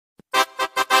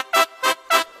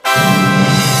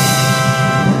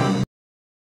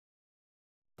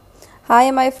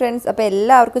Hi my friends, അപ്പോൾ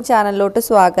എല്ലാവർക്കും ചാനലിലോട്ട്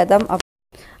സ്വാഗതം.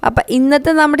 അപ്പോൾ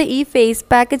ഇന്നത്തെ നമ്മുടെ ഈ ഫേസ്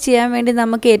പാക്ക് ചെയ്യാൻ വേണ്ടി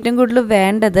നമുക്ക് ഏറ്റവും കൂടുതൽ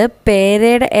വേണ്ടത്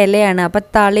പേരയുടെ ഇലയാണ്. അപ്പോൾ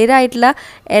തളിരായിട്ടുള്ള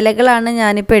ഇലകളാണ്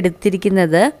ഞാനിപ്പോൾ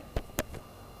എടുത്തിരിക്കുന്നത്.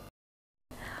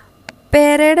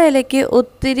 പേരയുടെ ഇലയ്ക്ക്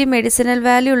ഒത്തിരി മെഡിസിനൽ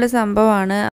വാല്യൂ ഉള്ള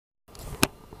സംഭവമാണ്.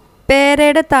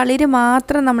 പേരയുടെ തളിര്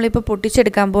മാത്രം നമ്മളിപ്പോൾ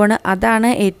പൊട്ടിച്ചെടുക്കാൻ പോവാണ്.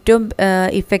 അതാണ് ഏറ്റവും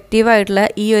ഇഫക്റ്റീവായിട്ടുള്ള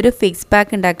ഈ ഒരു ഫേസ്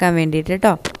പാക്ക് ഉണ്ടാക്കാൻ വേണ്ടിയിട്ട്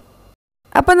കേട്ടോ.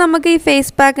 അപ്പോൾ നമുക്ക് ഈ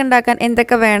ഫേസ് പാക്ക് ഉണ്ടാക്കാൻ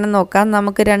എന്തൊക്കെ വേണം നോക്കാം.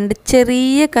 നമുക്ക് 2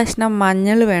 ചെറിയ കഷ്ണം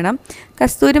മഞ്ഞൾ വേണം.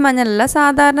 കസ്തൂരി മഞ്ഞളല്ല,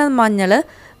 സാധാരണ മഞ്ഞൾ.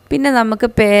 പിന്നെ നമുക്ക്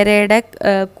പേരയുടെ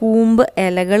കൂമ്പ്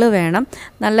ഇലകൾ വേണം.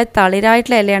 നല്ല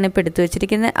തളിരായിട്ടുള്ള ഇലയാണ് ഇപ്പോൾ എടുത്തു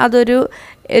വെച്ചിരിക്കുന്നത്. അതൊരു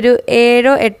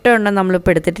 7 8 എണ്ണം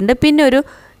നമ്മളിപ്പോൾ എടുത്തിട്ടുണ്ട്. പിന്നെ ഒരു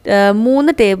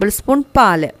 3 ടേബിൾ സ്പൂൺ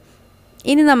പാൽ.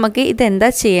 ഇനി നമുക്ക്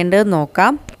ഇതെന്താ ചെയ്യേണ്ടത്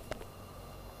നോക്കാം.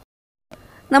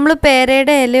 നമ്മൾ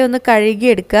പേരയുടെ ഇല ഒന്ന്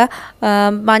കഴുകിയെടുക്കുക.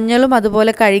 മഞ്ഞളും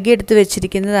അതുപോലെ കഴുകിയെടുത്ത്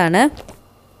വെച്ചിരിക്കുന്നതാണ്.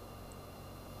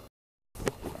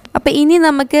 അപ്പോൾ ഇനി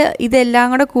നമുക്ക്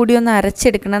ഇതെല്ലാം കൂടി ഒന്ന്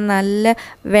അരച്ചെടുക്കണം. നല്ല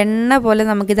വെണ്ണ പോലെ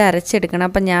നമുക്കിത് അരച്ചെടുക്കണം.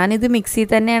 അപ്പോൾ ഞാനിത് മിക്സിയിൽ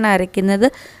തന്നെയാണ് അരയ്ക്കുന്നത്.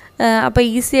 അപ്പോൾ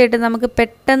ഈസി ആയിട്ട് നമുക്ക്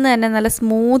പെട്ടെന്ന് തന്നെ നല്ല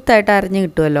സ്മൂത്തായിട്ട് അരഞ്ഞ്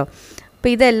കിട്ടുമല്ലോ.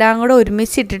 അപ്പോൾ ഇതെല്ലാം കൂടെ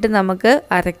ഒരുമിച്ചിട്ടിട്ട് നമുക്ക്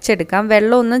അരച്ചെടുക്കാം.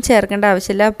 വെള്ളമൊന്നും ചേർക്കേണ്ട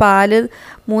ആവശ്യമില്ല.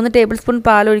 3 ടേബിൾ സ്പൂൺ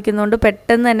പാൽ ഒഴിക്കുന്നതുകൊണ്ട്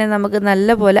പെട്ടെന്ന് തന്നെ നമുക്ക്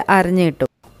നല്ല പോലെ അരഞ്ഞ് കിട്ടും.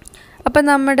 അപ്പം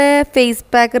നമ്മുടെ ഫേസ്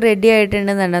പാക്ക് റെഡി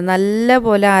ആയിട്ടുണ്ടെന്നുണ്ട്. നല്ല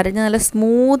പോലെ അരഞ്ഞ് നല്ല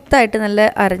സ്മൂത്തായിട്ട് നല്ല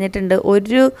അരഞ്ഞിട്ടുണ്ട്.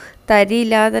 ഒരു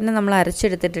തരിയില്ലാതെ തന്നെ നമ്മൾ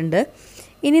അരച്ചെടുത്തിട്ടുണ്ട്.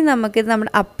 ഇനി നമുക്കിത് നമ്മൾ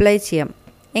അപ്ലൈ ചെയ്യാം.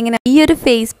 എങ്ങനെ ഈ ഒരു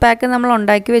ഫേസ് പാക്ക് നമ്മൾ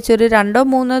ഉണ്ടാക്കി വെച്ച് ഒരു 2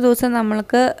 3 ദിവസം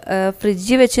നമ്മൾക്ക്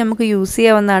ഫ്രിഡ്ജിൽ വെച്ച് നമുക്ക് യൂസ്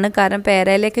ചെയ്യാവുന്നതാണ്. കാരണം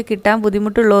പേരയിലൊക്കെ കിട്ടാൻ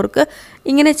ബുദ്ധിമുട്ടുള്ളവർക്ക്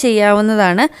ഇങ്ങനെ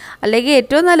ചെയ്യാവുന്നതാണ്. അല്ലെങ്കിൽ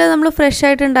ഏറ്റവും നല്ലത് നമ്മൾ ഫ്രഷ്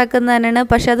ആയിട്ട് ഉണ്ടാക്കുന്നത് തന്നെയാണ്.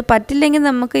 പക്ഷേ അത് പറ്റില്ലെങ്കിൽ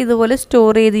നമുക്ക് ഇതുപോലെ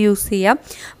സ്റ്റോർ ചെയ്ത് യൂസ് ചെയ്യാം.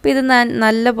 അപ്പോൾ ഇത്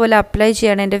നല്ലപോലെ അപ്ലൈ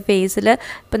ചെയ്യണം എൻ്റെ ഫേസിൽ.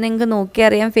 ഇപ്പോൾ നിങ്ങൾക്ക്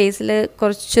നോക്കിയറിയാം ഫേസിൽ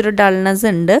കുറച്ചൊരു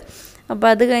ഡൾനെസ് ഉണ്ട്. അപ്പോൾ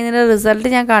അത് കഴിഞ്ഞിട്ട് റിസൾട്ട്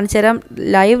ഞാൻ കാണിച്ചു തരാം.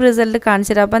 ലൈവ് റിസൾട്ട്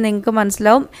കാണിച്ചു തരാം. അപ്പോൾ നിങ്ങൾക്ക്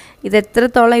മനസ്സിലാവും ഇത്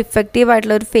എത്രത്തോളം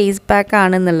ഇഫക്റ്റീവായിട്ടുള്ള ഒരു ഫേസ് പാക്ക്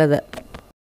ആണെന്നുള്ളത്.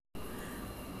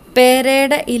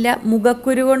 പേരയുടെ ഇല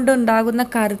മുഖക്കുരു കൊണ്ടുണ്ടാകുന്ന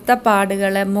കറുത്ത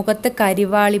പാടുകൾ, മുഖത്ത്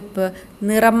കരിവാളിപ്പ്,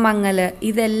 നിറം മങ്ങൽ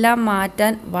ഇതെല്ലാം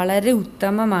മാറ്റാൻ വളരെ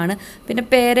ഉത്തമമാണ്. പിന്നെ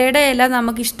പേരയുടെ ഇല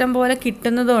നമുക്ക് ഇഷ്ടം പോലെ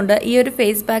കിട്ടുന്നതുകൊണ്ട് ഈ ഒരു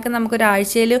ഫേസ് പാക്ക്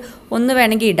നമുക്കൊരാഴ്ചയിൽ ഒന്ന്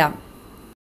വേണമെങ്കിൽ ഇടാം.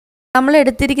 നമ്മൾ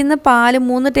എടുത്തിരിക്കുന്ന പാൽ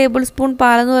 3 ടേബിൾ സ്പൂൺ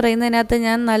പാലെന്ന് പറയുന്നതിനകത്ത്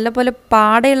ഞാൻ നല്ലപോലെ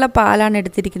പാടയുള്ള പാലാണ്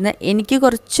എടുത്തിരിക്കുന്നത്. എനിക്ക്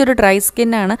കുറച്ചൊരു ഡ്രൈ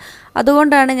സ്കിന്നാണ്,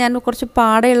 അതുകൊണ്ടാണ് ഞാൻ കുറച്ച്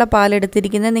പാടയുള്ള പാൽ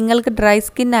എടുത്തിരിക്കുന്നത്. നിങ്ങൾക്ക് ഡ്രൈ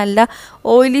സ്കിൻ അല്ല,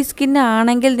 ഓയിലി സ്കിൻ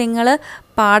ആണെങ്കിൽ നിങ്ങൾ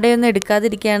പാടയൊന്നും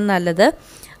എടുക്കാതിരിക്കുകയാണ് നല്ലത്.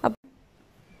 അപ്പം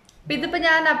ഇതിപ്പോൾ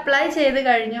ഞാൻ അപ്ലൈ ചെയ്ത്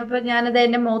കഴിഞ്ഞു. അപ്പോൾ ഞാനത്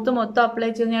എൻ്റെ മുഖത്ത് മൊത്തം അപ്ലൈ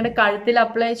ചെയ്തു, ഞങ്ങളുടെ കഴുത്തിൽ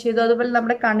അപ്ലൈ ചെയ്തു. അതുപോലെ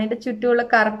നമ്മുടെ കണ്ണിൻ്റെ ചുറ്റുമുള്ള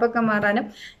കറുപ്പൊക്കെ മാറാനും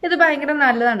ഇത് ഭയങ്കര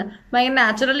നല്ലതാണ്. ഭയങ്കര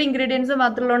നാച്ചുറൽ ഇൻഗ്രീഡിയൻസ്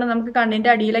മാത്രമുള്ളതുകൊണ്ട് നമുക്ക്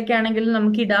കണ്ണിൻ്റെ അടിയിലൊക്കെ ആണെങ്കിലും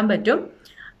നമുക്ക് ഇടാൻ പറ്റും.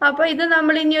 അപ്പോൾ ഇത്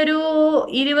നമ്മൾ ഇനി ഒരു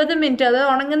 20 മിനിറ്റ്, അത്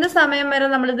ഉണങ്ങുന്ന സമയം വരെ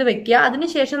നമ്മളിത് വെക്കുക.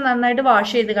 അതിനുശേഷം നന്നായിട്ട്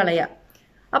വാഷ് ചെയ്ത് കളയുക.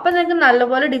 അപ്പം നിങ്ങൾക്ക്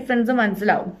നല്ലപോലെ ഡിഫറൻസ്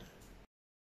മനസ്സിലാവും.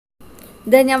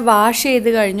 ഇത് ഞാൻ വാഷ് ചെയ്ത്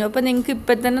കഴിഞ്ഞു. അപ്പോൾ നിങ്ങൾക്ക്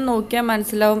ഇപ്പം തന്നെ നോക്കിയാൽ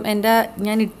മനസ്സിലാവും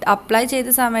ഞാൻ അപ്ലൈ ചെയ്ത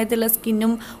സമയത്തുള്ള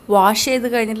സ്കിന്നും വാഷ് ചെയ്ത്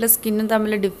കഴിഞ്ഞിട്ടുള്ള സ്കിന്നും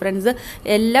തമ്മിലുള്ള ഡിഫറൻസ്.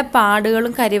 എല്ലാ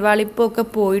പാടുകളും കരിവാളിപ്പും ഒക്കെ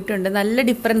പോയിട്ടുണ്ട്. നല്ല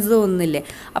ഡിഫറൻസ് തോന്നുന്നില്ലേ?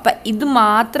 അപ്പം ഇത്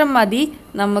മാത്രം മതി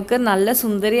നമുക്ക് നല്ല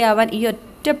സുന്ദരിയാവാൻ. ഈ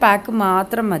ഒറ്റ പാക്ക്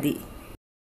മാത്രം മതി.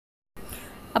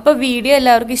 അപ്പോൾ വീഡിയോ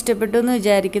എല്ലാവർക്കും ഇഷ്ടപ്പെട്ടു എന്ന്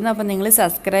വിചാരിക്കുന്നു. അപ്പോൾ നിങ്ങൾ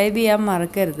സബ്സ്ക്രൈബ് ചെയ്യാൻ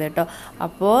മറക്കരുത് കേട്ടോ.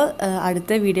 അപ്പോൾ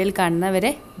അടുത്ത വീഡിയോയിൽ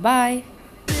കാണുന്നവരെ ബൈ.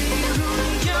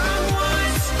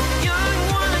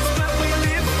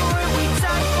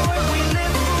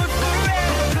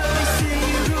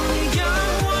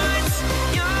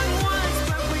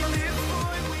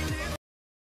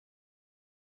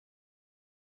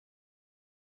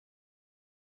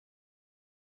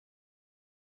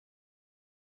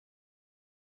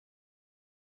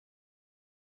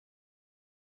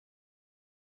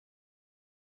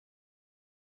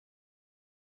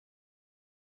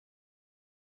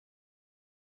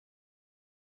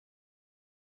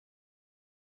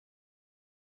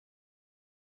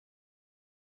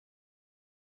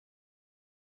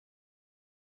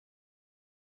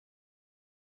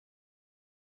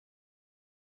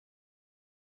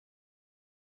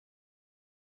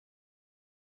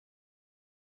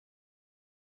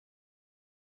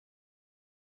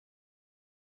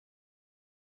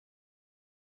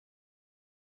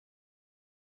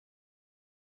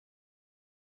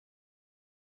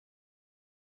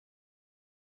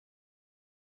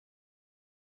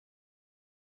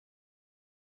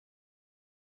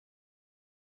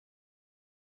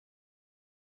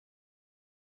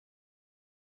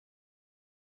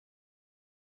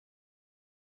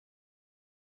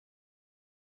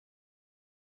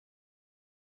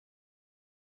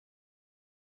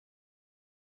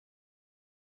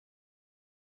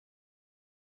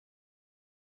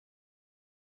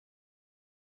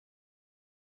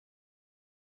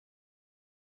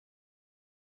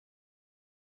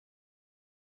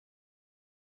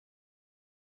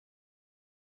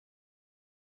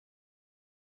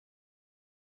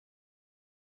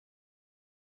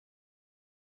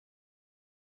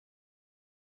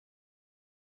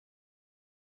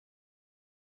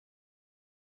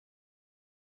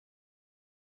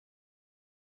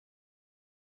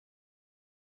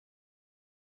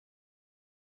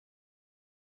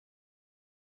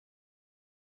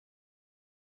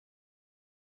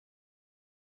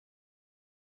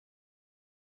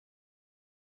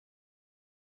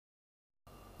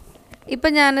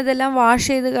 ഇപ്പം ഞാനിതെല്ലാം വാഷ്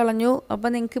ചെയ്ത് കളഞ്ഞു. അപ്പോൾ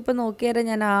നിങ്ങൾക്കിപ്പോൾ നോക്കിയറിയാം,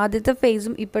 ഞാൻ ആദ്യത്തെ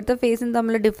ഫേസും ഇപ്പോഴത്തെ ഫേസും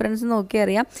തമ്മിൽ ഡിഫറൻസ്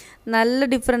നോക്കിയറിയാം. നല്ല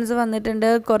ഡിഫറൻസ് വന്നിട്ടുണ്ട്.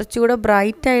 കുറച്ചുകൂടെ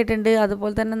ബ്രൈറ്റ് ആയിട്ടുണ്ട്.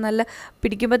 അതുപോലെ തന്നെ നല്ല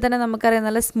പിടിക്കുമ്പോൾ തന്നെ നമുക്കറിയാം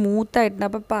നല്ല സ്മൂത്ത് ആയിട്ടുണ്ട്.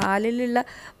 അപ്പോൾ പാലിലുള്ള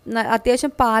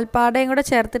അത്യാവശ്യം പാൽപ്പാടയും കൂടെ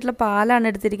ചേർത്തിട്ടുള്ള പാലാണ്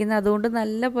എടുത്തിരിക്കുന്നത്. അതുകൊണ്ട്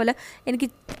നല്ല പോലെ എനിക്ക്